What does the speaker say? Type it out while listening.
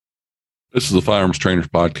This is the Firearms Trainers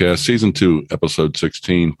Podcast, Season 2, Episode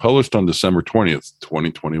 16, published on December 20th,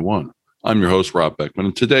 2021. I'm your host, Rob Beckman,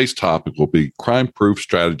 and today's topic will be crime-proof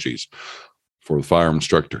strategies for the firearm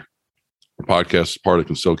instructor. The podcast is part of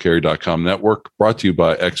ConcealCarry.com network, brought to you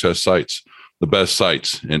by XS Sights, the best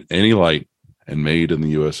sights in any light and made in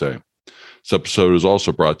the USA. This episode is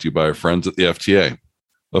also brought to you by our friends at the FTA,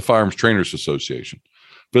 the Firearms Trainers Association.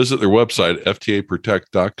 Visit their website,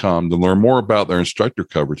 ftaprotect.com, to learn more about their instructor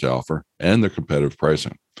coverage offer and their competitive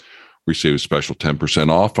pricing. Receive a special 10%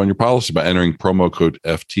 off on your policy by entering promo code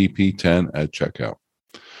FTP10 at checkout.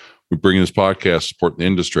 We bring this podcast to support the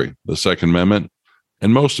industry, the Second Amendment,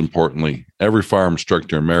 and most importantly, every firearm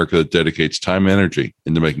instructor in America that dedicates time and energy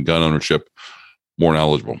into making gun ownership more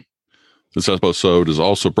knowledgeable. This episode is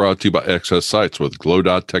also brought to you by XS Sights with glow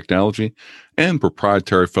dot technology and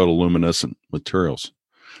proprietary photoluminescent materials.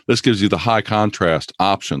 This gives you the high contrast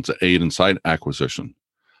options that aid in sight acquisition.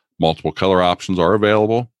 Multiple color options are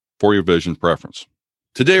available for your vision preference.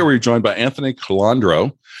 Today, we're joined by Anthony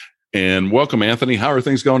Colandro. And welcome, Anthony. How are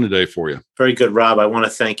things going today for you? Very good, Rob. I want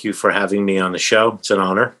to thank you for having me on the show. It's an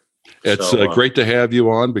honor. It's great to have you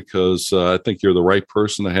on because I think you're the right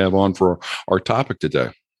person to have on for our topic today.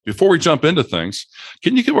 Before we jump into things,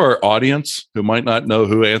 can you give our audience who might not know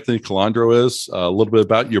who Anthony Colandro is a little bit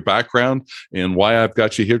about your background and why I've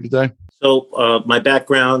got you here today? So my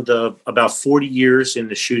background, about 40 years in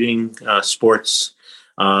the shooting sports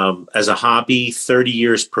as a hobby, 30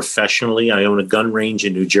 years professionally. I own a gun range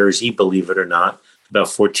in New Jersey, believe it or not, about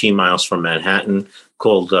 14 miles from Manhattan,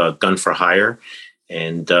 called Gun for Hire,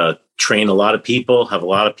 and train a lot of people, have a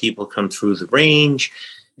lot of people come through the range.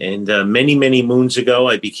 And many, many moons ago,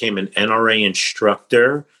 I became an NRA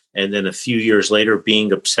instructor. And then a few years later,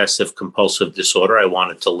 being obsessive compulsive disorder, I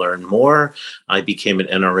wanted to learn more. I became an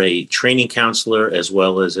NRA training counselor, as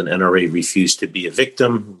well as an NRA Refuse to Be a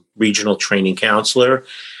Victim regional training counselor.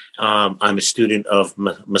 I'm a student of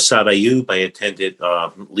Massad Ayoob. I attended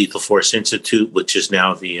Lethal Force Institute, which is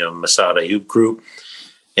now the Massad Ayoob group.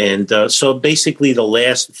 And so basically the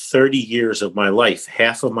last 30 years of my life,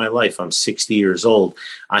 half of my life, I'm 60 years old,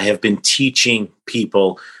 I have been teaching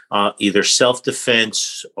people either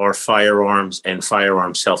self-defense or firearms and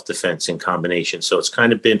firearm self-defense in combination. So it's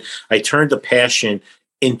kind of been, I turned a passion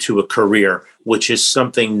into a career, which is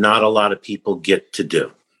something not a lot of people get to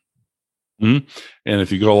do. Mm-hmm. And if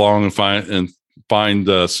you go along and find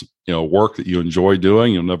work that you enjoy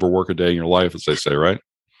doing, you'll never work a day in your life, as they say, right?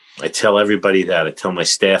 I tell everybody that. I tell my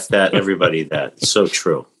staff that, everybody that. It's so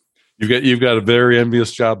true. You've got a very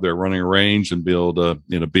envious job there, running a range and be able to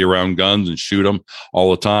be around guns and shoot them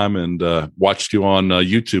all the time. And watched you on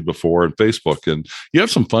YouTube before and Facebook, and you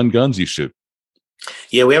have some fun guns you shoot.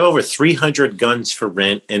 Yeah, we have over 300 guns for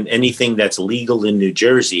rent, and anything that's legal in New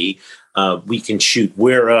Jersey, we can shoot.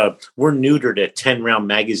 We're neutered at 10-round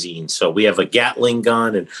magazines, so we have a Gatling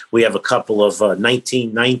gun and we have a couple of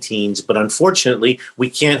 1919s. But unfortunately, we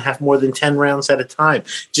can't have more than 10 rounds at a time.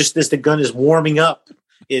 Just as the gun is warming up,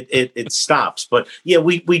 it stops. But yeah,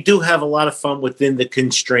 we do have a lot of fun within the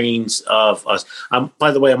constraints of us.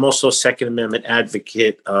 By the way, I'm also a Second Amendment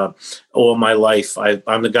advocate all my life.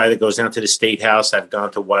 I'm the guy that goes down to the State House. I've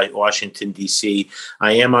gone to Washington, D.C.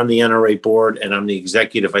 I am on the NRA board, and I'm the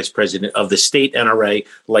executive vice president of the state NRA,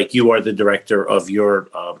 like you are the director of your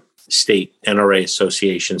state NRA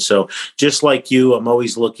association. So just like you, I'm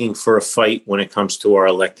always looking for a fight when it comes to our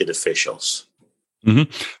elected officials.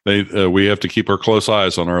 Mm-hmm. We have to keep our close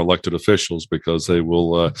eyes on our elected officials because they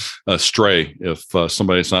will stray if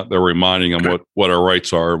somebody's not there reminding them what our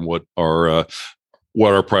rights are and what our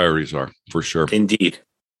priorities are, for sure. Indeed.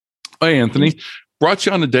 Hey, Anthony, brought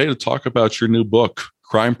you on today to talk about your new book,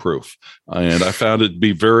 Crime Proof. And I found it to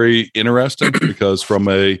be very interesting because from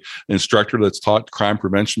a instructor that's taught crime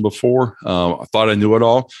prevention before, I thought I knew it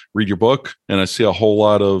all. Read your book, and I see a whole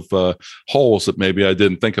lot of holes that maybe I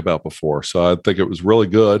didn't think about before. So I think it was really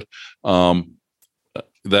good that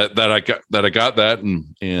I got that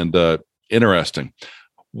and interesting.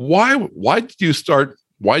 Why did you start?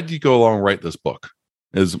 Why did you go along and write this book?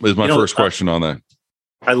 Is my first question on that.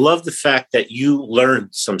 I love the fact that you learned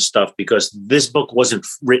some stuff because this book wasn't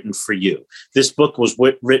written for you. This book was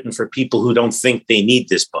written for people who don't think they need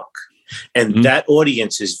this book. And that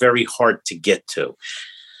audience is very hard to get to.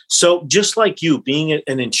 So just like you being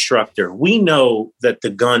an instructor, we know that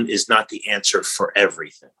the gun is not the answer for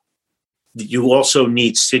everything. You also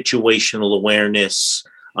need situational awareness.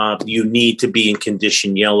 You need to be in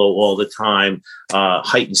condition yellow all the time,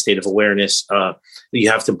 heightened state of awareness. You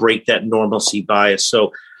have to break that normalcy bias.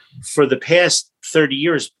 So for the past 30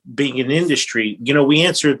 years being in industry, we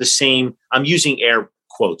answer the same, I'm using air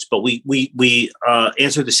quotes, but we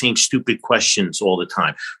answer the same stupid questions all the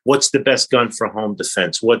time. What's the best gun for home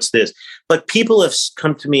defense? What's this? But people have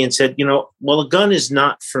come to me and said, well, a gun is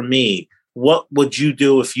not for me. What would you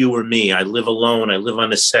do if you were me? I live alone. I live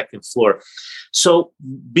on the second floor. So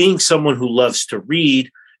being someone who loves to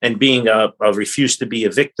read and being a refuse to be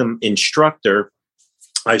a victim instructor,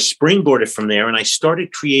 I springboarded from there and I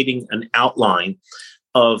started creating an outline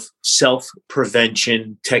of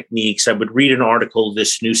self-prevention techniques. I would read an article,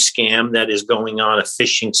 this new scam that is going on, a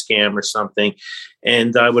phishing scam or something,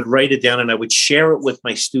 and I would write it down and I would share it with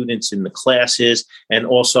my students in the classes. And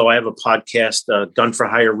also I have a podcast, Gun for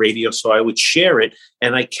Hire Radio, so I would share it,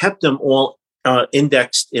 and I kept them all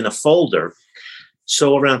indexed in a folder.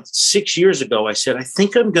 So around 6 years ago, I said, I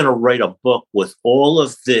think I'm going to write a book with all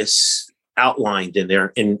of this outlined in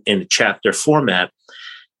there in a chapter format.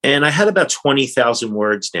 And I had about 20,000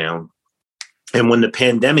 words down. And when the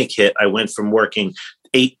pandemic hit, I went from working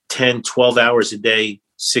 8, 10, 12 hours a day,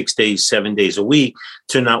 6 days, 7 days a week,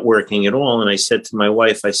 to not working at all. And I said to my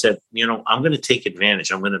wife, I said, I'm going to take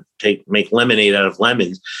advantage. I'm going to make lemonade out of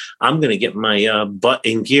lemons. I'm going to get my butt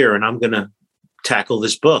in gear and I'm going to tackle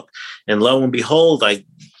this book. And lo and behold, I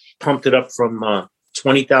pumped it up from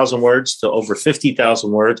 20,000 words to over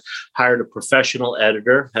 50,000 words, hired a professional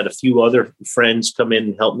editor, had a few other friends come in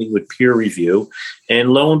and help me with peer review.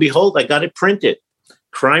 And lo and behold, I got it printed.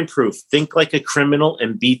 Crime Proof, Think Like a Criminal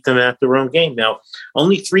and Beat Them at Their Own Game. Now,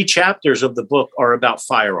 only 3 chapters of the book are about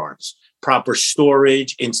firearms. Proper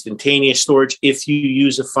storage, instantaneous storage. If you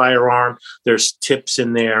use a firearm, there's tips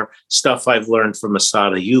in there, stuff I've learned from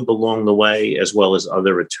Asad Ayub along the way, as well as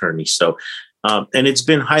other attorneys. So, and it's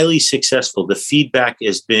been highly successful. The feedback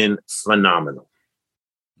has been phenomenal.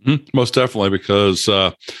 Most definitely, because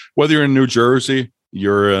whether you're in New Jersey,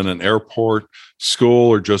 you're in an airport, school,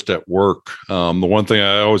 or just at work, the one thing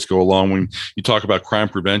I always go along when you talk about crime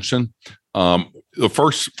prevention, the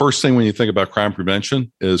first thing when you think about crime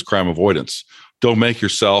prevention is crime avoidance. Don't make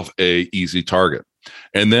yourself a easy target.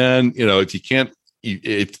 And then, if you can't,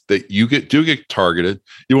 if you get targeted,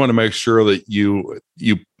 you want to make sure that you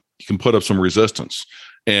can put up some resistance.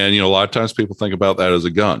 And, a lot of times people think about that as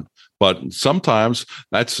a gun, but sometimes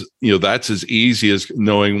that's as easy as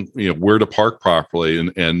knowing, where to park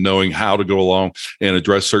properly and knowing how to go along and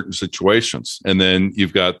address certain situations. And then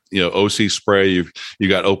you've got, OC spray, you've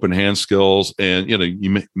got open hand skills, and,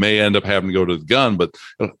 you may end up having to go to the gun, but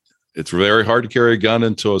it's very hard to carry a gun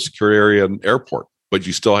into a secure area at an airport. But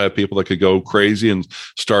you still have people that could go crazy and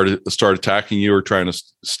start attacking you or trying to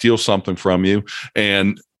steal something from you.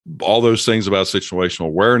 And all those things about situational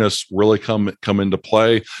awareness really come into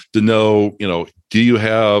play to know, do you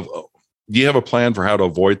have a plan for how to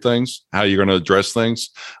avoid things, how you're going to address things?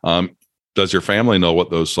 Does your family know what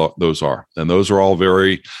those are? And those are all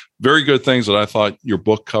very, very good things that I thought your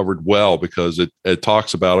book covered well, because it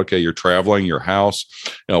talks about, okay, you're traveling, your house,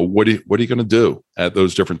 what are you going to do at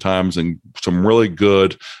those different times, and some really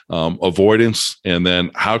good avoidance. And then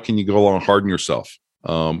how can you go along and harden yourself?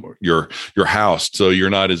 Your house, so you're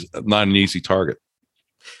not an easy target.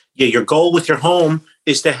 Yeah, your goal with your home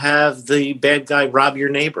is to have the bad guy rob your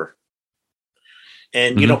neighbor.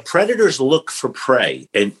 And predators look for prey,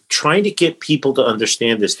 and trying to get people to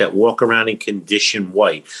understand this, that walk around in condition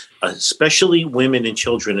white, especially women and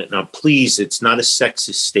children. Now, please, it's not a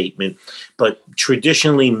sexist statement, but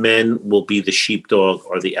traditionally men will be the sheepdog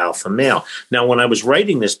or the alpha male. Now, when I was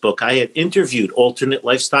writing this book, I had interviewed alternate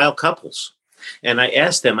lifestyle couples. And I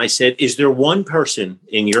asked them, I said, is there one person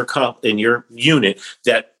in your unit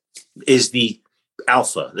that is the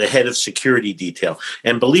alpha, the head of security detail?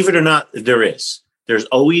 And believe it or not, there is. There's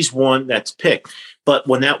always one that's picked. But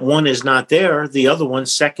when that one is not there, the other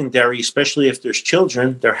one's secondary, especially if there's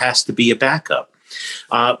children, there has to be a backup.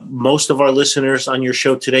 Most of our listeners on your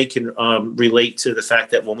show today can relate to the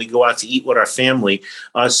fact that when we go out to eat with our family,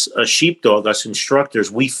 us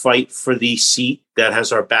instructors, we fight for the seat that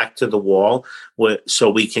has our back to the wall, so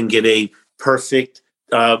we can get a perfect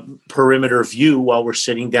perimeter view while we're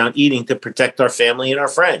sitting down eating, to protect our family and our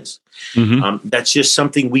friends. That's just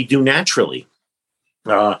something we do naturally.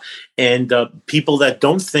 And people that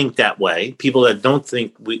don't think that way, people that don't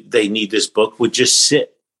think they need this book, would just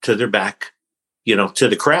sit to their back, to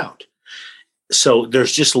the crowd. So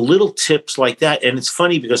there's just little tips like that. And it's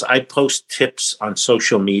funny because I post tips on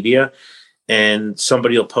social media and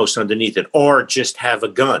somebody will post underneath it, or just have a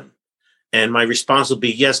gun. And my response will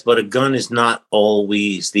be, yes, but a gun is not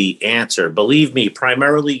always the answer. Believe me,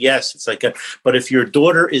 primarily, yes, it's like but if your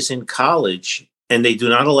daughter is in college and they do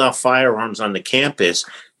not allow firearms on the campus,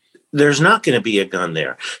 there's not going to be a gun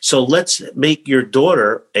there. So let's make your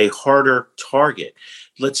daughter a harder target.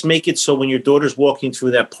 let's make it so when your daughter's walking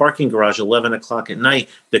through that parking garage 11 o'clock at night,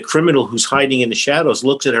 the criminal who's hiding in the shadows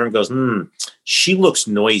looks at her and goes, she looks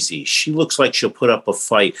noisy. She looks like she'll put up a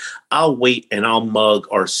fight. I'll wait and I'll mug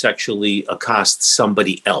or sexually accost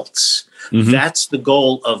somebody else. Mm-hmm. That's the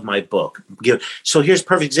goal of my book. So here's a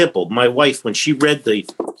perfect example. My wife, when she read the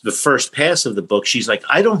first pass of the book, she's like,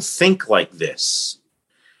 I don't think like this.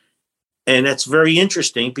 And that's very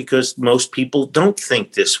interesting because most people don't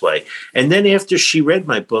think this way. And then after she read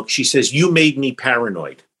my book, she says, you made me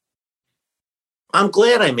paranoid. I'm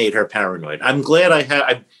glad I made her paranoid. I'm glad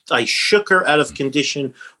I shook her out of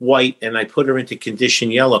condition white and I put her into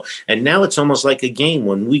condition yellow. And now it's almost like a game.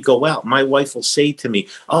 When we go out, my wife will say to me,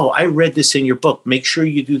 oh, I read this in your book. Make sure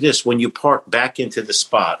you do this when you park back into the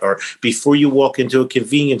spot or before you walk into a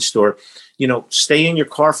convenience store. Stay in your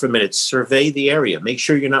car for a minute, survey the area, make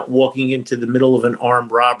sure you're not walking into the middle of an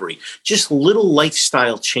armed robbery. Just little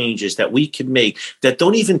lifestyle changes that we can make that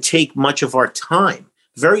don't even take much of our time,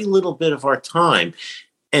 very little bit of our time.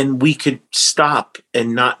 And we could stop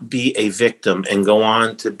and not be a victim and go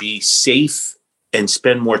on to be safe and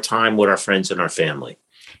spend more time with our friends and our family.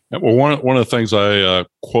 Well, one of the things I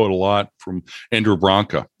quote a lot from Andrew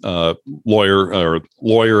Branca, lawyer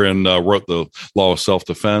and wrote The Law of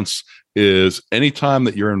Self-Defense, is anytime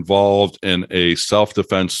that you're involved in a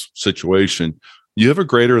self-defense situation, you have a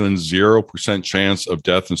greater than 0% chance of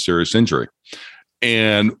death and serious injury.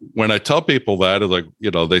 And when I tell people that, it's like,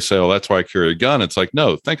 they say, oh, that's why I carry a gun. It's like,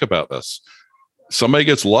 no, think about this. Somebody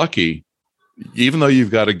gets lucky, even though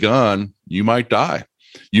you've got a gun, you might die.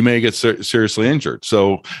 You may get seriously injured.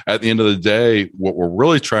 So at the end of the day, what we're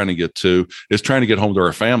really trying to get to is trying to get home to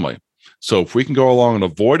our family. So if we can go along and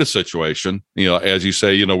avoid a situation, as you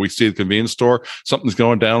say, we see the convenience store, something's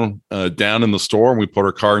going down in the store and we put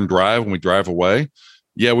our car in drive and we drive away.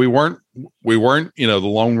 Yeah, we weren't, the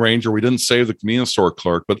Lone Ranger. We didn't save the convenience store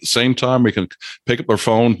clerk, but at the same time, we can pick up our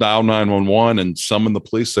phone, dial 911 and summon the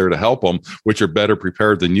police there to help them, which are better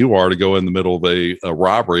prepared than you are to go in the middle of a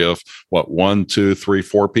robbery of 1, 2, 3,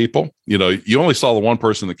 4 people. You only saw the one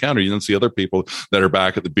person at the counter. You didn't see other people that are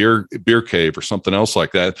back at the beer cave or something else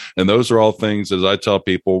like that. And those are all things, as I tell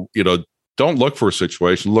people, don't look for a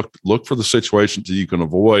situation. Look for the situations that you can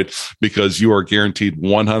avoid, because you are guaranteed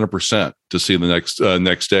 100% to see the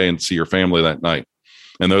next day and see your family that night.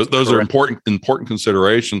 And those are important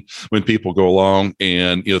consideration when people go along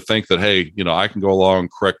and think that, hey, I can go along and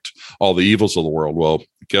correct all the evils of the world. Well,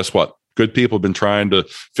 guess what? Good people have been trying to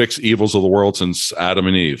fix evils of the world since Adam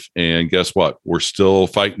and Eve. And guess what? We're still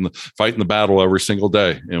fighting the battle every single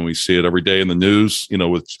day. And we see it every day in the news,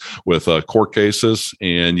 with court cases.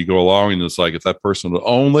 And you go along and it's like, if that person would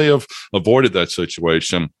only have avoided that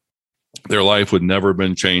situation, their life would never have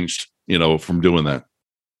been changed, from doing that.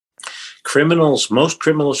 Most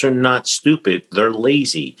criminals are not stupid. They're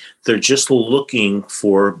lazy. They're just looking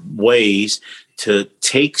for ways to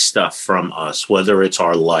take stuff from us, whether it's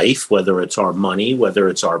our life, whether it's our money, whether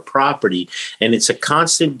it's our property. And it's a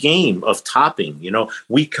constant game of topping.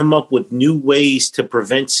 We come up with new ways to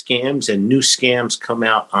prevent scams, and new scams come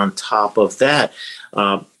out on top of that.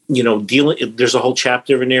 There's a whole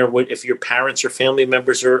chapter in there if your parents or family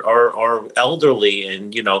members are elderly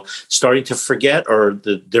and, starting to forget, or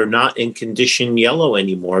they're not in condition yellow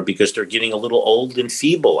anymore because they're getting a little old and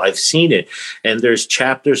feeble. I've seen it. And there's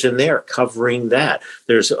chapters in there covering that.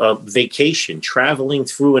 There's a vacation, traveling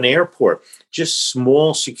through an airport, just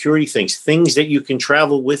small security things that you can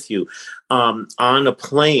travel with you on a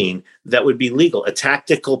plane that would be legal. A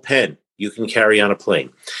tactical pen you can carry on a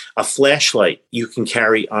plane. A flashlight you can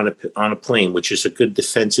carry on a plane, which is a good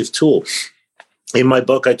defensive tool. In my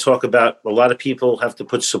book, I talk about a lot of people have to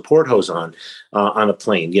put support hose on a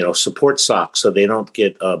plane, support socks so they don't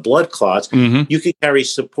get blood clots. Mm-hmm. You can carry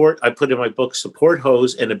support. I put in my book support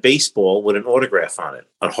hose and a baseball with an autograph on it,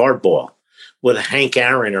 a hardball with a Hank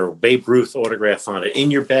Aaron or Babe Ruth autograph on it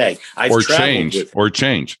in your bag. Or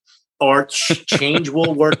change. Or change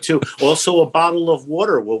will work too. Also, a bottle of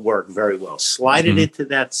water will work very well. Slide it into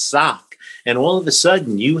that sock, and all of a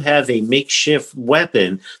sudden, you have a makeshift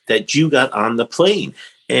weapon that you got on the plane.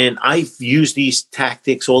 And I've used these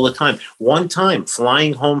tactics all the time. One time,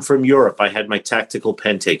 flying home from Europe, I had my tactical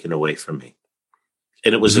pen taken away from me.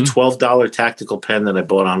 And it was a $12 tactical pen that I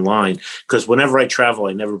bought online, because whenever I travel,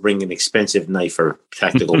 I never bring an expensive knife or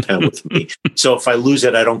tactical pen with me. So if I lose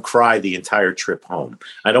it, I don't cry the entire trip home.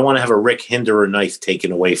 I don't want to have a Rick Hinderer knife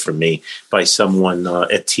taken away from me by someone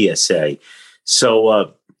at TSA.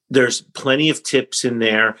 So There's plenty of tips in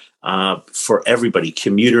there for everybody,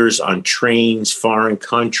 commuters on trains, foreign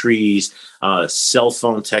countries, cell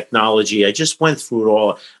phone technology. I just went through it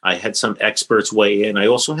all. I had some experts weigh in. I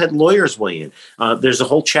also had lawyers weigh in. There's a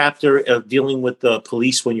whole chapter of dealing with the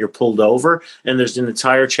police when you're pulled over, and there's an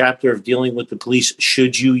entire chapter of dealing with the police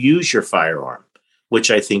should you use your firearm,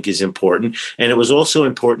 which I think is important. And it was also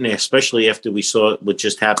important, especially after we saw what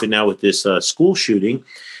just happened now with this school shooting,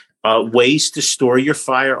 ways to store your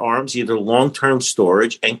firearms, either long-term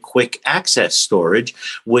storage and quick access storage,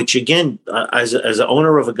 which again, as an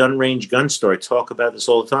owner of a gun range gun store, I talk about this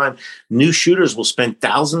all the time. New shooters will spend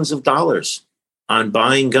thousands of dollars on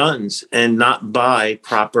buying guns and not buy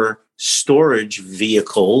proper storage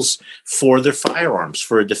vehicles for their firearms,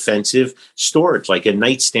 for a defensive storage, like a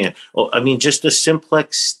nightstand. I mean, just a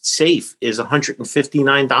simplex safe is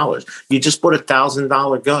 $159. You just bought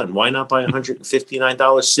 $1,000 gun. Why not buy a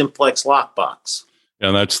 $159 simplex lockbox?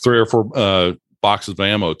 And that's 3 or 4 boxes of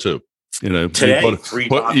ammo too. Today,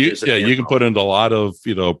 you can put into a lot of,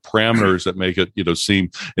 parameters that make it, seem,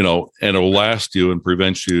 and it'll last you and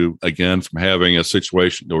prevent you again from having a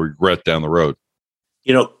situation you'll regret down the road.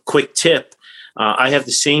 Quick tip. I have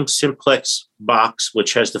the same simplex box,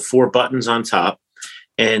 which has the 4 buttons on top.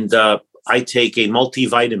 And I take a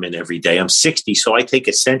multivitamin every day. I'm 60, so I take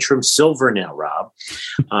a Centrum Silver now, Rob.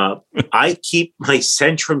 I keep my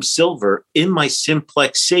Centrum Silver in my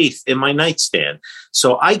simplex safe in my nightstand.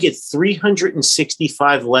 So I get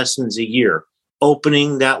 365 lessons a year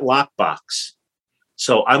opening that lockbox.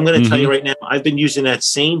 So I'm going to tell you right now, I've been using that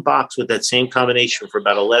same box with that same combination for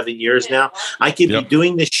about 11 years now. I could be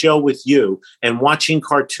doing this show with you and watching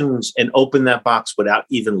cartoons and open that box without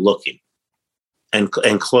even looking and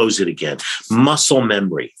close it again. Muscle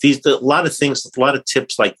memory. A lot of things, a lot of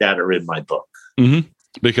tips like that are in my book. Mm-hmm.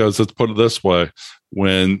 Because let's put it this way,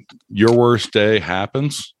 when your worst day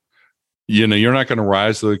happens, you're not going to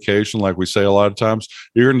rise to the occasion like we say a lot of times.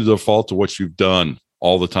 You're going to default to what you've done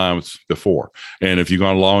all the times before. And if you've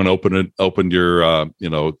gone along and opened your,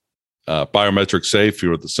 biometric safe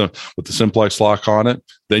with the simplex lock on it,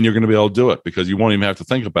 then you're going to be able to do it because you won't even have to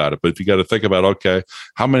think about it. But if you got to think about, okay,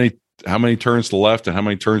 how many turns to the left and how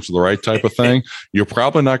many turns to the right type of thing, you're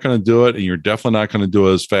probably not going to do it. And you're definitely not going to do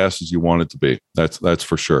it as fast as you want it to be. That's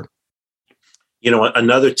for sure.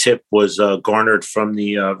 Another tip was garnered from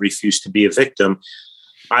the Refuse to Be a Victim.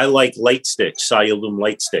 I like light sticks, Solume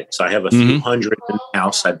light sticks. I have a few hundred in the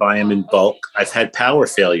house. I buy them in bulk. I've had power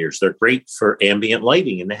failures. They're great for ambient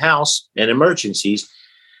lighting in the house and emergencies.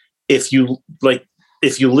 If you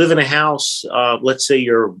live in a house, let's say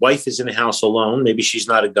your wife is in a house alone, maybe she's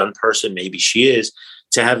not a gun person, maybe she is,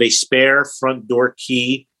 to have a spare front door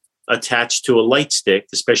key attached to a light stick,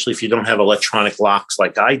 especially if you don't have electronic locks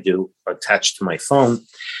like I do attached to my phone.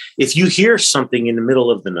 If you hear something in the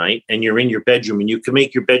middle of the night and you're in your bedroom, and you can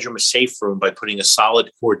make your bedroom a safe room by putting a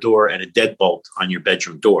solid core door and a deadbolt on your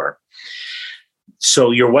bedroom door.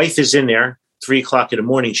 So your wife is in there, 3:00 in the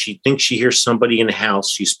morning. She thinks she hears somebody in the house.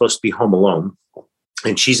 She's supposed to be home alone.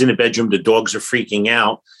 And she's in the bedroom. The dogs are freaking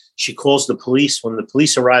out. She calls the police. When the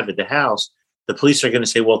police arrive at the house, the police are going to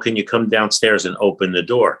say, well, can you come downstairs and open the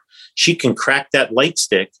door? She can crack that light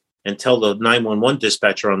stick and tell the 911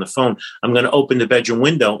 dispatcher on the phone, I'm going to open the bedroom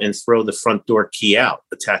window and throw the front door key out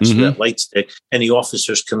attached to that light stick, and the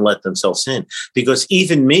officers can let themselves in. Because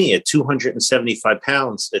even me at 275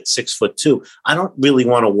 pounds at 6'2", I don't really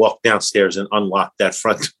want to walk downstairs and unlock that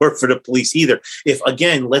front door for the police either. If,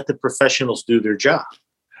 again, let the professionals do their job.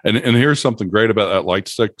 And here's something great about that light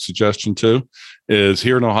stick suggestion too, is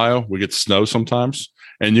here in Ohio, we get snow sometimes.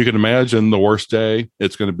 And you can imagine the worst day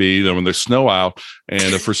it's going to be when there's snow out.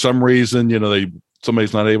 And if for some reason,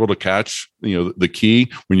 somebody's not able to catch, the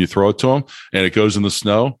key when you throw it to them and it goes in the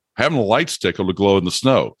snow, having a light stick will glow in the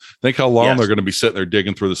snow. Think how long they're going to be sitting there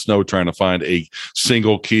digging through the snow trying to find a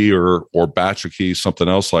single key or batch of keys, something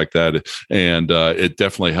else like that. And it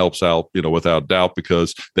definitely helps out, without doubt,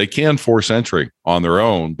 because they can force entry on their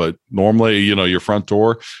own. But normally, your front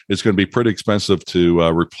door is going to be pretty expensive to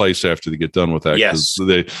replace after they get done with that. Yes.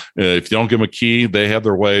 If you don't give them a key, they have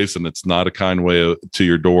their ways, and it's not a kind way to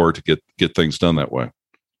your door to get things done that way.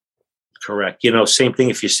 Correct. Same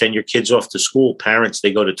thing if you send your kids off to school, parents,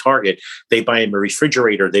 they go to Target, they buy them a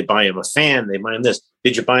refrigerator, they buy them a fan, they buy them this.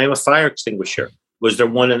 Did you buy them a fire extinguisher? Was there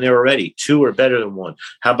one in there already? 2 are better than 1.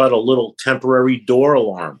 How about a little temporary door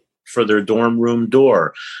alarm for their dorm room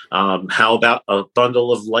door? How about a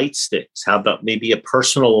bundle of light sticks? How about maybe a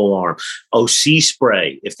personal alarm, OC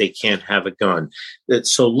spray if they can't have a gun?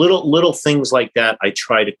 So little things like that I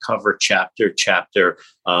try to cover chapter,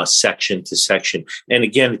 section to section. And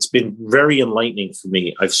again, it's been very enlightening for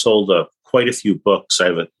me. I've sold quite a few books. I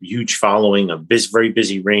have a huge following, very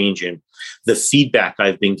busy range, and the feedback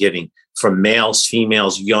I've been getting from males,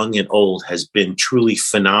 females, young and old has been truly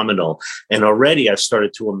phenomenal. And already I've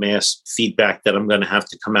started to amass feedback that I'm going to have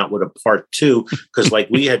to come out with a part 2, because like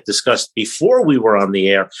we had discussed before we were on the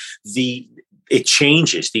air, it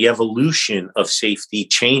changes. The evolution of safety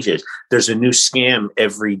changes. There's a new scam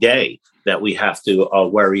every day that we have to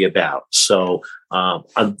worry about. So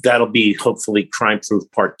that'll be hopefully Crime Proof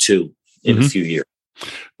Part 2 in a few years.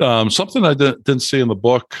 Something I didn't see in the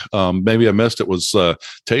book, maybe I missed it, was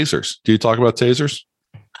tasers. Do you talk about tasers?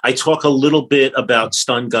 I talk a little bit about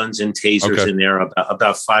stun guns and tasers in there,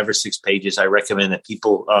 about 5 or 6 pages. I recommend that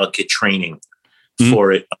people get training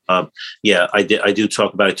for it. I do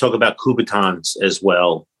talk about it. I talk about Kubotans as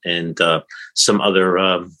well, and some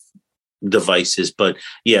other devices. But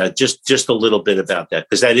yeah, just a little bit about that,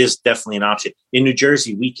 because that is definitely an option. In New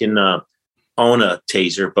Jersey, we can own a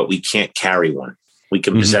taser, but we can't carry one. We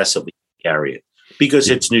can possess it, we can carry it, because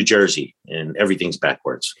it's New Jersey and everything's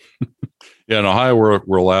backwards. Yeah, in Ohio,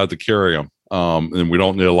 we're allowed to carry them. And we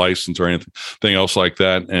don't need a license or anything else like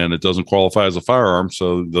that. And it doesn't qualify as a firearm.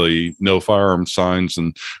 So the no firearm signs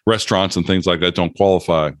and restaurants and things like that don't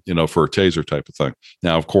qualify, for a taser type of thing.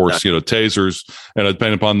 Now, of course, tasers, and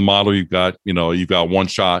depending upon the model you've got one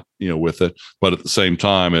shot, with it. But at the same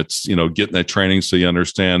time, it's, getting that training so you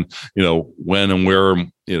understand, when and where,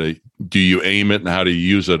 do you aim it and how do you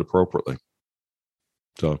use it appropriately?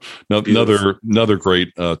 So another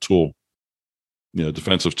great tool,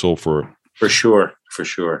 defensive tool for sure.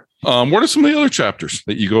 What are some of the other chapters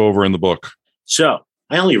that you go over in the book? So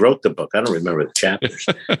I only wrote the book. I don't remember the chapters.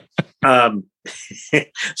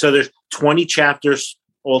 So there's 20 chapters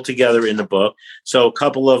altogether in the book. So a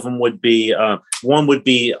couple of them would be, one would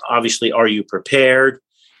be obviously, are you prepared?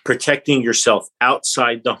 Protecting yourself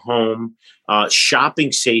outside the home,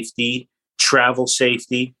 shopping safety, travel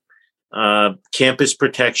safety, campus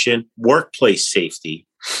protection, workplace safety.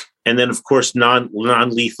 And then, of course,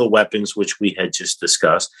 non-lethal weapons, which we had just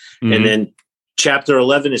discussed. And then Chapter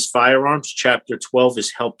 11 is firearms. Chapter 12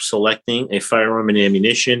 is help selecting a firearm and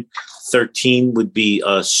ammunition. 13 would be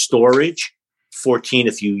storage. 14,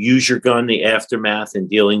 if you use your gun, the aftermath and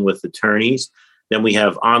dealing with attorneys. Then we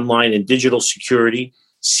have online and digital security,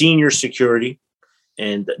 senior security,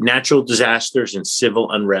 and natural disasters and civil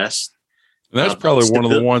unrest. And that's probably one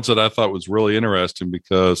of the ones that I thought was really interesting,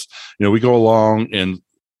 because, we go along and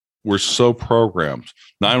we're so programmed.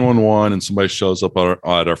 911 and somebody shows up at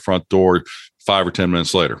our front door 5 or 10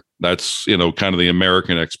 minutes later. That's, kind of the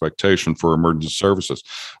American expectation for emergency services.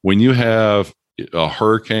 When you have a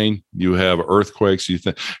hurricane, you have earthquakes, you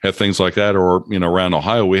have things like that, or, around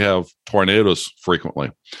Ohio, we have tornadoes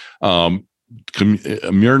frequently.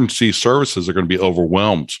 Emergency services are going to be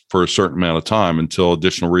overwhelmed for a certain amount of time until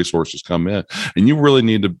additional resources come in. And you really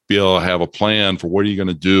need to be able to have a plan for what are you going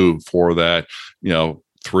to do for that,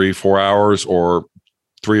 3-4 hours or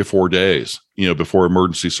 3 or 4 days, before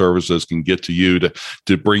emergency services can get to you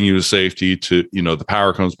to bring you to safety, to, the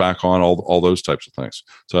power comes back on, all those types of things.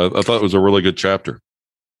 So I thought it was a really good chapter.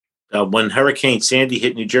 When Hurricane Sandy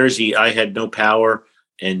hit New Jersey, I had no power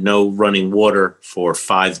and no running water for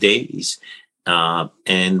 5 days.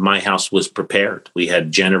 And my house was prepared. We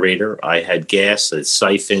had generator, I had gas, a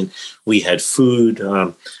siphon, we had food.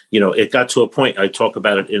 It got to a point, I talk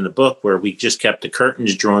about it in the book, where we just kept the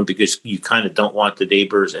curtains drawn, because you kind of don't want the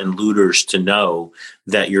neighbors and looters to know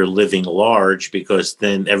that you're living large, because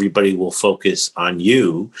then everybody will focus on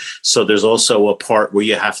you. So there's also a part where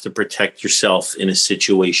you have to protect yourself in a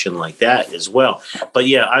situation like that as well. But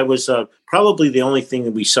yeah, I was probably the only thing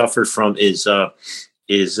that we suffered from is a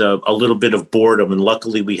little bit of boredom. And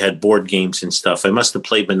luckily we had board games and stuff. I must have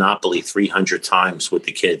played Monopoly 300 times with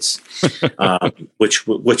the kids, which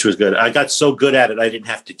was good. I got so good at it, I didn't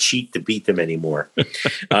have to cheat to beat them anymore.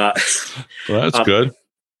 Well, that's good.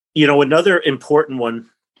 Another important one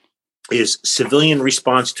is civilian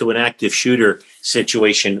response to an active shooter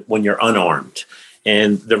situation when you're unarmed.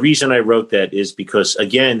 And the reason I wrote that is because,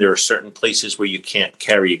 again, there are certain places where you can't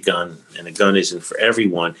carry a gun, and a gun isn't for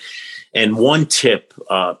everyone. And one tip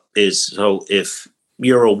is, so if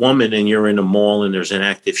you're a woman and you're in a mall and there's an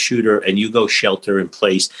active shooter and you go shelter in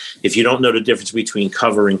place, if you don't know the difference between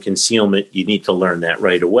cover and concealment, you need to learn that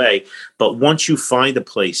right away. But once you find a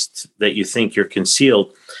place that you think you're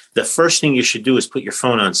concealed, the first thing you should do is put your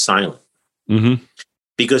phone on silent. Mm-hmm.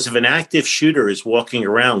 Because if an active shooter is walking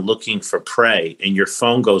around looking for prey and your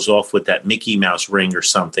phone goes off with that Mickey Mouse ring or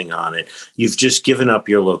something on it, you've just given up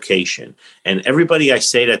your location. And everybody I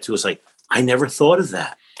say that to is like, I never thought of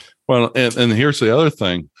that. Well, and here's the other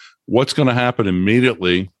thing. What's going to happen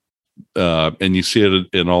immediately and you see it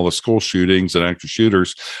in all the school shootings and active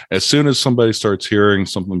shooters. As soon as somebody starts hearing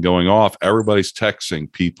something going off, everybody's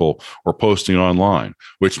texting people or posting online,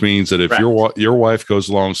 which means that if your wife goes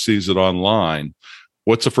along, sees it online,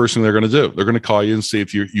 what's the first thing they're going to do? They're going to call you and see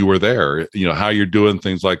if you were there, how you're doing,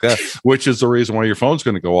 things like that, which is the reason why your phone's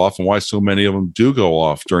going to go off and why so many of them do go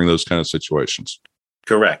off during those kind of situations.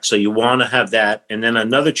 Correct. So you want to have that. And then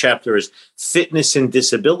another chapter is fitness and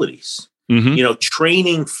disabilities. Mm-hmm.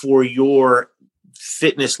 Training for your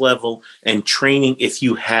fitness level and training if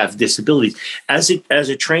you have disabilities. As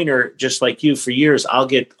a trainer, just like you, for years, I'll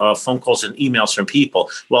get phone calls and emails from people.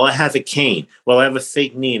 Well, I have a cane. Well, I have a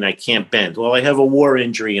fake knee and I can't bend. Well, I have a war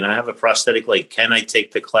injury and I have a prosthetic leg. Can I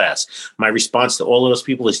take the class? My response to all of those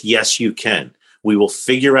people is, yes, you can. We will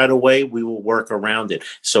figure out a way. We will work around it.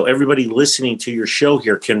 So everybody listening to your show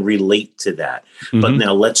here can relate to that. Mm-hmm. But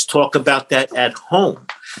now let's talk about that at home.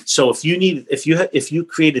 So if you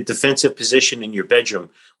create a defensive position in your bedroom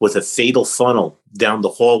with a fatal funnel down the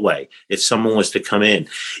hallway, if someone was to come in,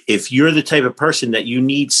 if you're the type of person that you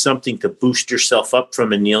need something to boost yourself up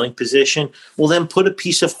from a kneeling position, well, then put a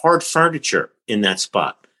piece of hard furniture in that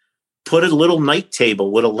spot. Put a little night table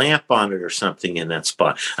with a lamp on it or something in that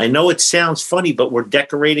spot. I know it sounds funny, but we're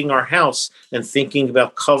decorating our house and thinking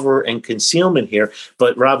about cover and concealment here.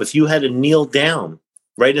 But Rob, if you had to kneel down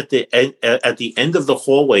right at the end of the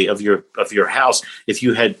hallway of your house, if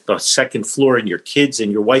you had a second floor and your kids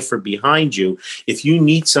and your wife are behind you, if you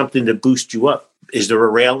need something to boost you up, is there a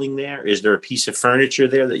railing there? Is there a piece of furniture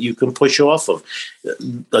there that you can push off of?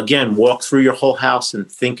 Again, walk through your whole house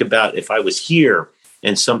and think about, if I was here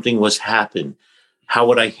and something was happen, how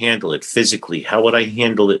would I handle it physically? How would I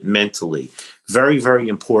handle it mentally? Very, very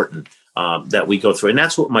important that we go through. And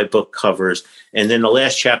that's what my book covers. And then the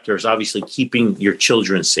last chapter is obviously keeping your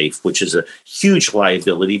children safe, which is a huge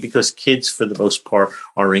liability because kids, for the most part,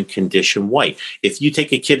 are in condition white. If you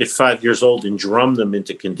take a kid at 5 years old and drum them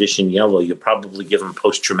into condition yellow, you'll probably give them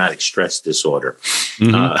post-traumatic stress disorder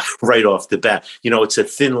right off the bat. It's a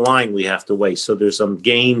thin line we have to weigh. So there's some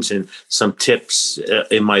games and some tips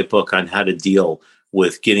in my book on how to deal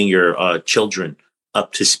with getting your children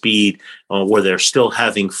up to speed where they're still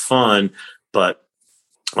having fun, but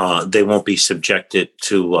they won't be subjected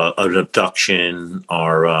to an abduction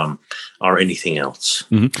or anything else.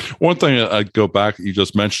 Mm-hmm. One thing I'd go back, you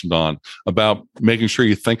just mentioned on about making sure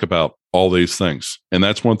you think about all these things. And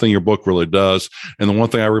that's one thing your book really does. And the one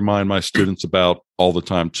thing I remind my students about all the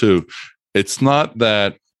time too, it's not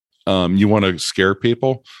that you want to scare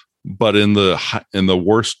people, but in the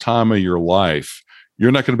worst time of your life,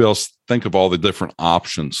 you're not going to be able to think of all the different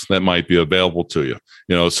options that might be available to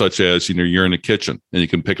you, such as, you're in the kitchen and you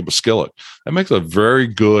can pick up a skillet. That makes a very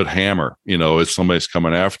good hammer, as somebody's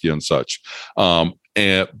coming after you and such. But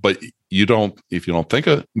if you don't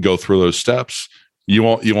go through those steps, you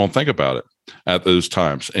won't think about it at those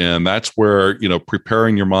times. And that's where,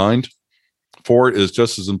 preparing your mind for it is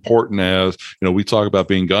just as important as, we talk about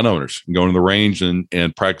being gun owners, going to the range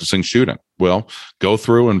and practicing shooting. Well, go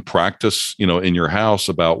through and practice, in your house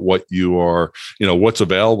about what you are, what's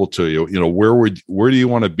available to you. Where do you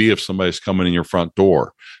want to be if somebody's coming in your front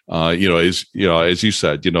door? As you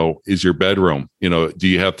said, is your bedroom, do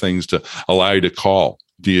you have things to allow you to call?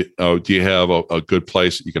 Do you have a good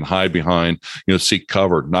place that you can hide behind, seek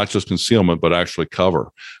cover, not just concealment, but actually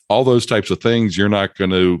cover? All those types of things, you're not going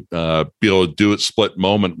to be able to do it split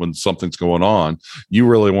moment when something's going on. You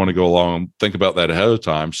really want to go along and think about that ahead of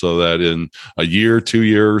time so that in a year, 2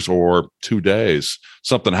 years, or 2 days,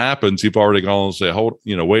 something happens, you've already gone and say,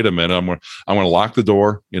 wait a minute, I'm going to lock the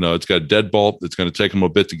door. It's got a deadbolt. It's going to take them a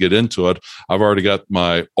bit to get into it. I've already got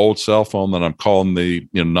my old cell phone that I'm calling the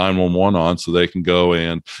 911 on so they can go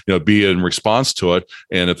and be in response to it.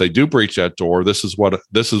 And if they do breach that door, this is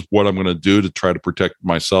what I'm going to do to try to protect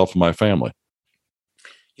myself and my family.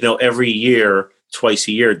 Every year, twice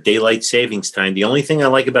a year, daylight savings time. The only thing I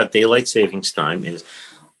like about daylight savings time is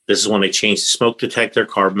this is when I change the smoke detector,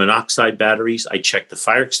 carbon monoxide batteries. I check the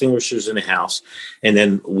fire extinguishers in the house. And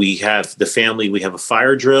then we have a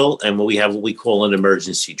fire drill, and we have what we call an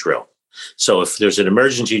emergency drill. So if there's an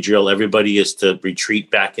emergency drill, everybody is to retreat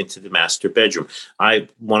back into the master bedroom.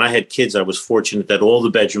 When I had kids, I was fortunate that all the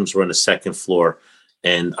bedrooms were on the second floor,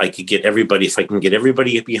 and I could get everybody. If I can get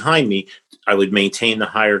everybody behind me, I would maintain the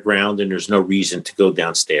higher ground, and there's no reason to go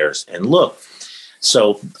downstairs and look.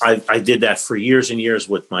 So I did that for years and years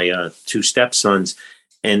with my two stepsons.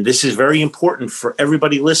 And this is very important for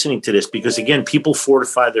everybody listening to this because, again, people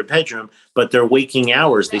fortify their bedroom, but their waking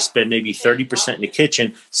hours, they spend maybe 30% in the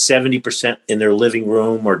kitchen, 70% in their living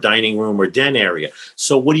room or dining room or den area.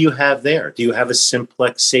 So what do you have there? Do you have a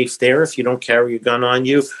simplex safe there if you don't carry a gun on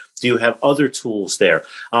you? Do you have other tools there?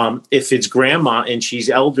 If it's grandma and she's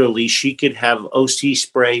elderly, she could have OC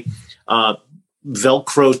spray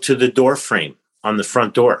Velcro to the door frame on the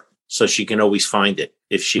front door, so she can always find it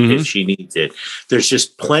if she needs it. There's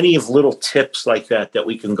just plenty of little tips like that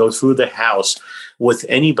we can go through the house with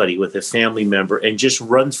anybody, with a family member, and just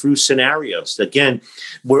run through scenarios. Again,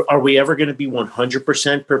 are we ever going to be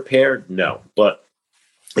 100% prepared? No, but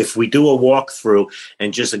if we do a walkthrough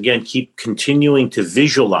and just, again, keep continuing to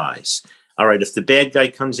visualize, all right, if the bad guy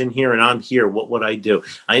comes in here and I'm here, what would I do?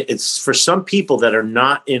 It's for some people that are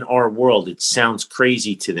not in our world, it sounds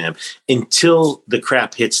crazy to them until the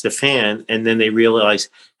crap hits the fan, and then they realize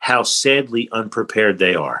how sadly unprepared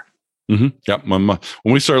they are. Mm-hmm. Yeah. When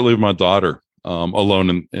we started leaving my daughter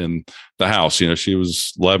alone in the house, she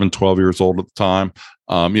was 11, 12 years old at the time.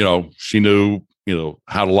 She knew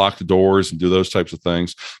how to lock the doors and do those types of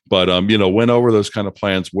things. But, went over those kind of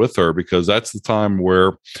plans with her, because that's the time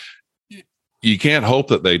where you can't hope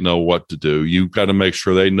that they know what to do. You've got to make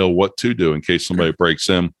sure they know what to do in case somebody breaks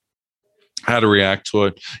in, how to react to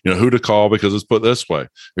it, who to call, because it's put this way.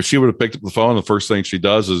 If she would have picked up the phone, the first thing she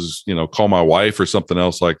does is, call my wife or something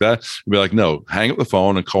else like that. You'd be like, no, hang up the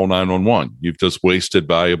phone and call 911. You've just wasted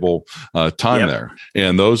valuable time there.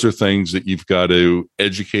 And those are things that you've got to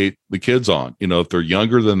educate the kids on. If they're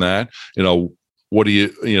younger than that, what do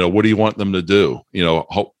you want them to do?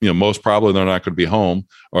 Most probably they're not going to be home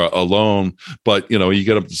or alone, but you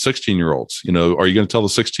get up to 16-year-olds, are you going to tell the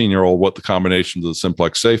 16-year-old what the combination of the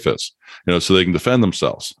simplex safe is, so they can defend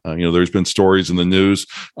themselves? There's been stories in the news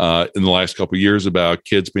in the last couple of years about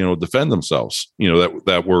kids being able to defend themselves,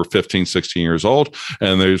 that were 15, 16 years old.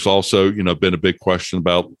 And there's also, been a big question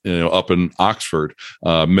about, up in Oxford,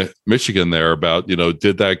 Michigan there about,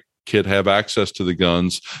 did that kid have access to the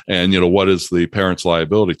guns, and what is the parent's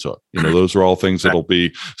liability to it? Those are all things that'll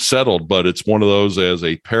be settled, but it's one of those, as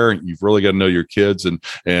a parent, you've really got to know your kids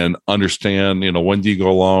and understand, when do you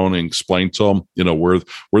go along and explain to them,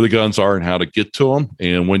 where the guns are and how to get to them,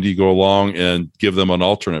 and when do you go along and give them an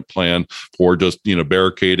alternate plan for just,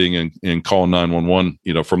 barricading and calling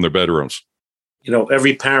 911, from their bedrooms.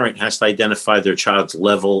 Every parent has to identify their child's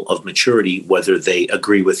level of maturity, whether they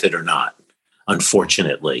agree with it or not.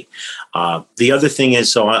 Unfortunately. The other thing is,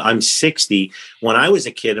 so I'm 60. When I was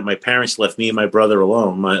a kid and my parents left me and my brother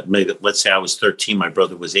alone, let's say I was 13, my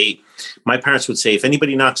brother was 8. My parents would say, if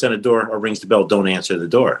anybody knocks on the door or rings the bell, don't answer the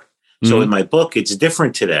door. So in my book, it's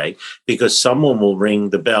different today, because someone will ring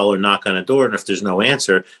the bell or knock on a door, and if there's no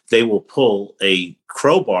answer, they will pull a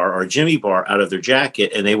crowbar or a Jimmy bar out of their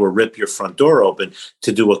jacket, and they will rip your front door open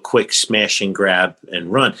to do a quick smash and grab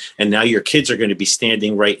and run. And now your kids are going to be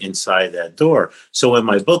standing right inside that door. So in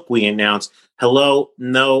my book, we announced, hello,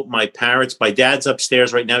 no, my dad's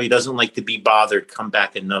upstairs right now. He doesn't like to be bothered. Come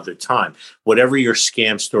back another time. Whatever your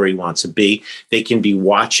scam story wants to be, they can be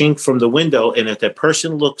watching from the window. And if that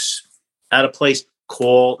person looks out of place,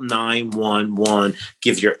 call 911.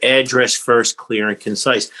 Give your address first, clear and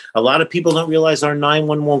concise. A lot of people don't realize our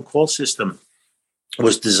 911 call system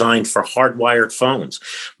was designed for hardwired phones.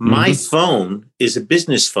 My phone is a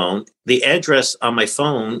business phone. The address on my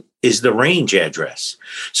phone is the range address.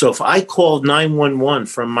 So if I called 911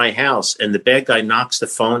 from my house and the bad guy knocks the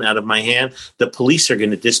phone out of my hand, the police are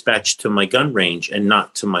going to dispatch to my gun range and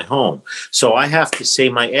not to my home. So I have to say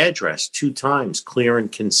my address 2 times, clear and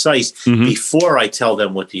concise, before I tell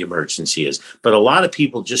them what the emergency is. But a lot of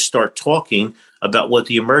people just start talking about what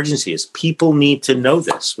the emergency is. People need to know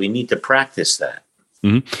this. We need to practice that.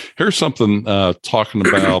 Here's something talking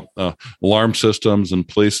about alarm systems and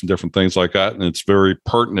police and different things like that. And it's very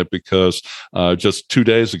pertinent because just 2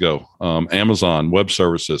 days ago, Amazon Web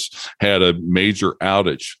Services had a major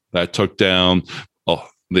outage that took down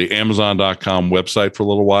the Amazon.com website for a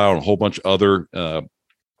little while and a whole bunch of other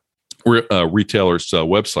retailers'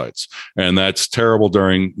 websites. And that's terrible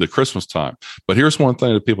during the Christmas time. But here's one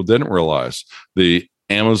thing that people didn't realize. The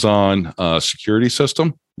Amazon security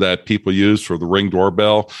system that people use for the Ring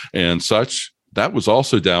doorbell and such, that was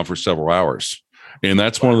also down for several hours. And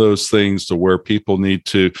that's one of those things to where people need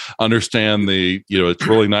to understand it's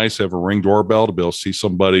really nice to have a Ring doorbell to be able to see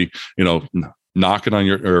somebody, knocking on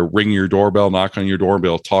or ringing your doorbell, knock on your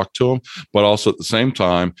doorbell, talk to them. But also at the same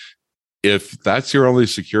time, if that's your only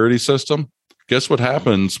security system, guess what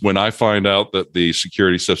happens when I find out that the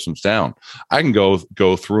security system's down? I can go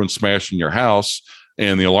through and smash in your house,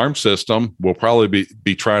 and the alarm system will probably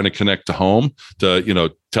be trying to connect to home to,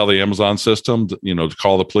 tell the Amazon system, to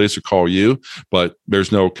call the police or call you, but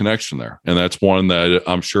there's no connection there. And that's one that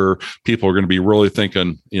I'm sure people are going to be really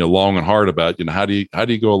thinking, long and hard about, how do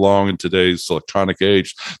you go along in today's electronic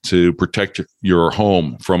age to protect your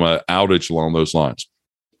home from an outage along those lines?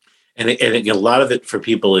 And a lot of it for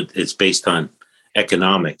people, it's based on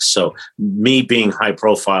economics. So me being high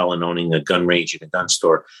profile and owning a gun range and a gun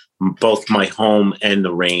store, both my home and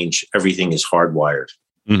the range, everything is hardwired.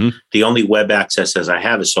 Mm-hmm. The only web access as I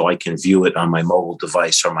have is so I can view it on my mobile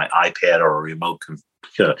device or my iPad or a remote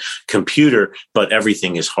computer, but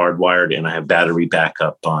everything is hardwired, and I have battery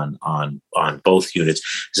backup on both units.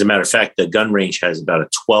 As a matter of fact, the gun range has about a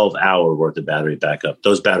 12-hour worth of battery backup.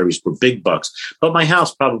 Those batteries were big bucks, but my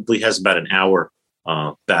house probably has about an hour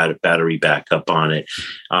battery backup on it,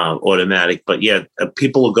 automatic. But yeah,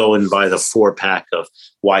 people will go and buy the 4-pack of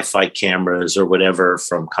Wi-Fi cameras or whatever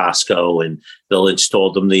from Costco, and they'll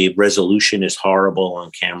install them. The resolution is horrible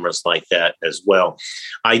on cameras like that as well.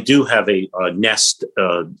 I do have a Nest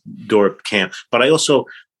door cam, but I also,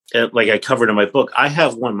 like I covered in my book, I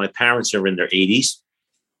have one. My parents are in their 80s,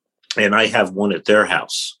 and I have one at their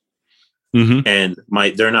house. Mm-hmm. And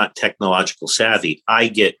they're not technological savvy.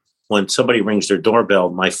 When somebody rings their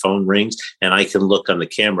doorbell, my phone rings, and I can look on the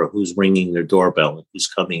camera who's ringing their doorbell and who's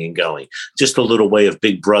coming and going. Just a little way of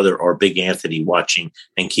Big Brother or Big Anthony watching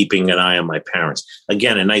and keeping an eye on my parents.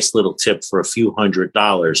 Again, a nice little tip for a few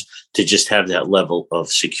 $100s to just have that level of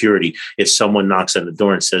security. If someone knocks on the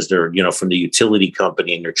door and says they're, from the utility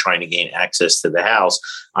company and they're trying to gain access to the house,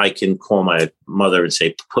 I can call my mother and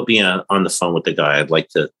say, put me on the phone with the guy. I'd like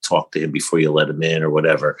to talk to him before you let him in or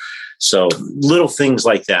whatever. So little things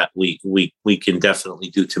like that we can definitely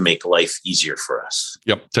do to make life easier for us.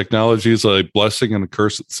 Yep. Technology is a blessing and a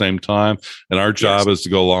curse at the same time. And our job is to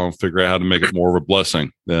go along and figure out how to make it more of a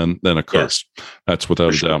blessing than a curse. Yes. That's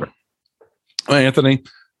without a doubt. Well, Anthony,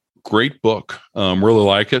 great book. Really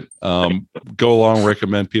like it. Go along,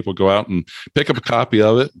 recommend people go out and pick up a copy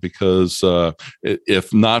of it, because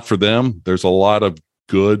if not for them, there's a lot of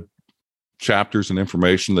good chapters and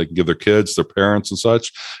information they can give their kids, their parents and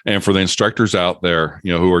such. And for the instructors out there,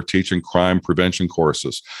 who are teaching crime prevention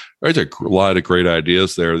courses, there's a lot of great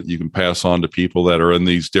ideas there that you can pass on to people that are in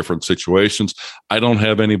these different situations. I don't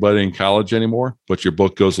have anybody in college anymore, but your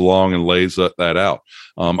book goes along and lays that out.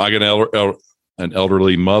 I got an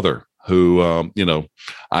elderly mother who,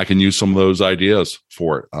 I can use some of those ideas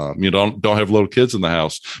for it. Don't have little kids in the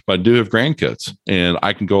house, but I do have grandkids, and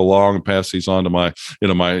I can go along and pass these on to my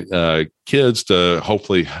kids to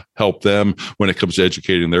hopefully help them when it comes to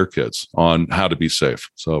educating their kids on how to be safe.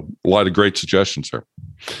 So a lot of great suggestions there.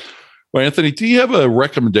 Well, Anthony, do you have a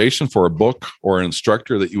recommendation for a book or an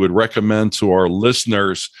instructor that you would recommend to our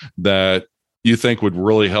listeners that you think would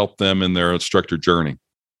really help them in their instructor journey?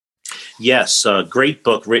 Yes, a great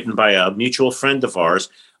book written by a mutual friend of ours,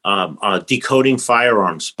 Decoding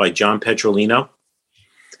Firearms by John Petrolino.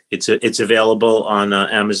 It's available on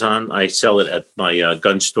Amazon. I sell it at my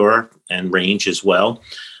gun store and range as well.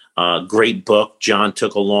 Great book. John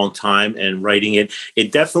took a long time in writing it.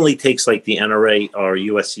 It definitely takes like the NRA or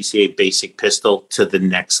USCCA basic pistol to the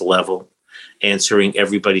next level, answering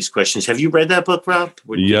everybody's questions. Have you read that book, Rob?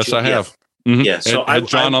 Yes, I have. Yeah. Mm-hmm. Yeah. So I had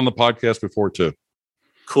John on the podcast before too.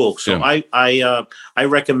 Cool. So yeah. I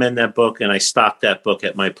recommend that book, and I stock that book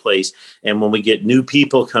at my place. And when we get new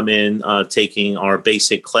people come in taking our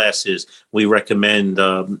basic classes, we recommend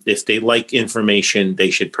if they like information, they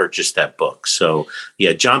should purchase that book. So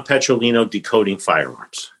yeah, John Petrolino, Decoding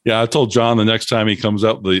Firearms. Yeah, I told John the next time he comes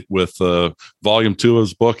out with volume 2 of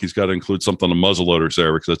his book, he's got to include something on muzzleloaders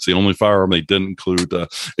there, because that's the only firearm they didn't include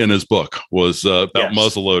in his book was about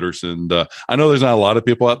muzzleloaders. And I know there's not a lot of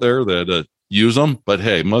people out there that use them, but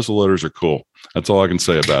hey, muzzleloaders are cool. That's all I can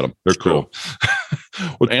say about them. They're cool.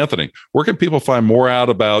 Well, Anthony, where can people find more out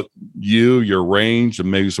about you, your range,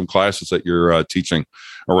 and maybe some classes that you're teaching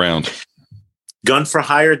around?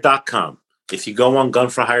 Gunforhire.com. If you go on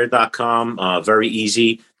gunforhire.com, very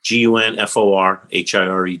easy,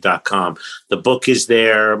 GUNFORHIRE.com. The book is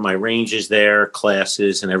there. My range is there,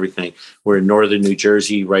 classes and everything. We're in northern New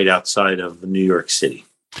Jersey, right outside of New York City.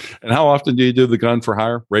 And how often do you do the Gun for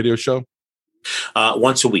Hire radio show?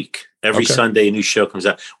 Once a week. Every Sunday, a new show comes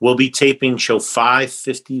out. We'll be taping show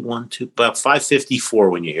 551 to about 554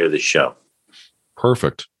 when you hear the show.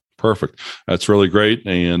 Perfect. That's really great.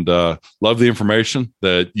 And love the information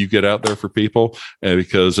that you get out there for people. And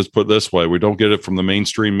because let's put it this way, we don't get it from the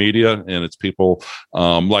mainstream media, and it's people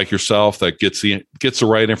like yourself that gets the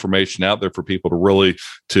right information out there for people to really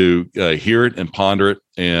hear it and ponder it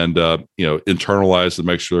and internalize and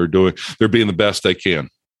make sure they're being the best they can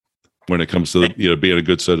when it comes to being a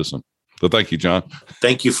good citizen. So thank you, John.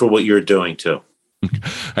 Thank you for what you're doing too.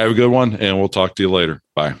 Have a good one, and we'll talk to you later.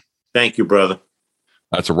 Bye. Thank you, brother.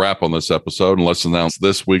 That's a wrap on this episode, and let's announce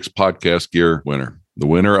this week's podcast gear winner. The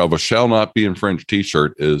winner of a Shall Not Be Infringed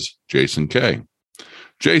t-shirt is Jason K.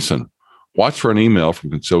 Jason, Watch for an email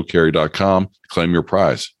from concealedcarry.com to claim your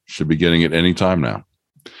prize. Should be getting it any time now.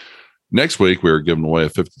 Next week, we are giving away a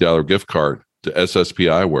 $50 gift card to SSP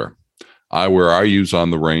Eyewear. Eyewear I use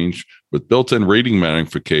on the range with built-in reading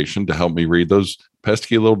magnification to help me read those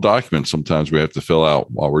pesky little documents sometimes we have to fill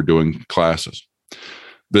out while we're doing classes.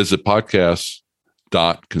 Visit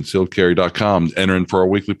podcast.concealedcarry.com to enter in for our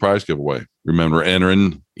weekly prize giveaway. Remember, enter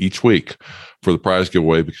in each week for the prize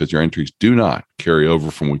giveaway because your entries do not carry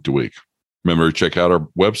over from week to week. Remember to check out our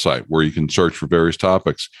website where you can search for various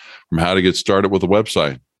topics, from how to get started with a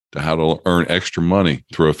website to how to earn extra money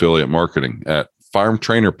through affiliate marketing at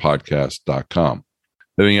firearmtrainerpodcast.com.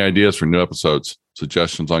 Any ideas for new episodes,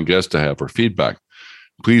 suggestions on guests to have, or feedback,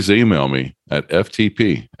 please email me at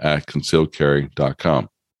ftp@concealedcarry.com.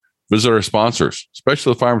 Visit our sponsors,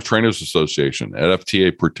 especially the Firearms Trainers Association, at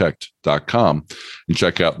ftaprotect.com and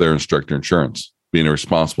check out their instructor insurance. Being a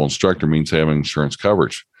responsible instructor means having insurance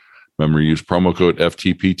coverage. Remember to use promo code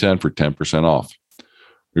FTP10 for 10% off.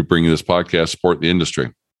 We bring you this podcast to support the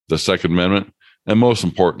industry, the Second Amendment, and most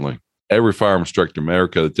importantly, every firearm instructor in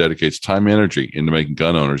America that dedicates time and energy into making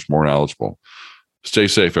gun owners more knowledgeable. Stay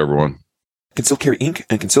safe, everyone. Concealed Carry Inc.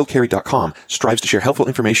 and ConcealedCarry.com strives to share helpful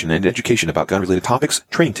information and education about gun-related topics,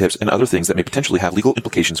 training tips, and other things that may potentially have legal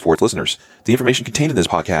implications for its listeners. The information contained in this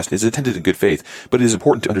podcast is intended in good faith, but it is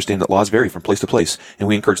important to understand that laws vary from place to place, and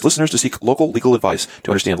we encourage listeners to seek local legal advice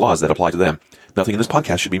to understand laws that apply to them. Nothing in this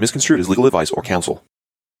podcast should be misconstrued as legal advice or counsel.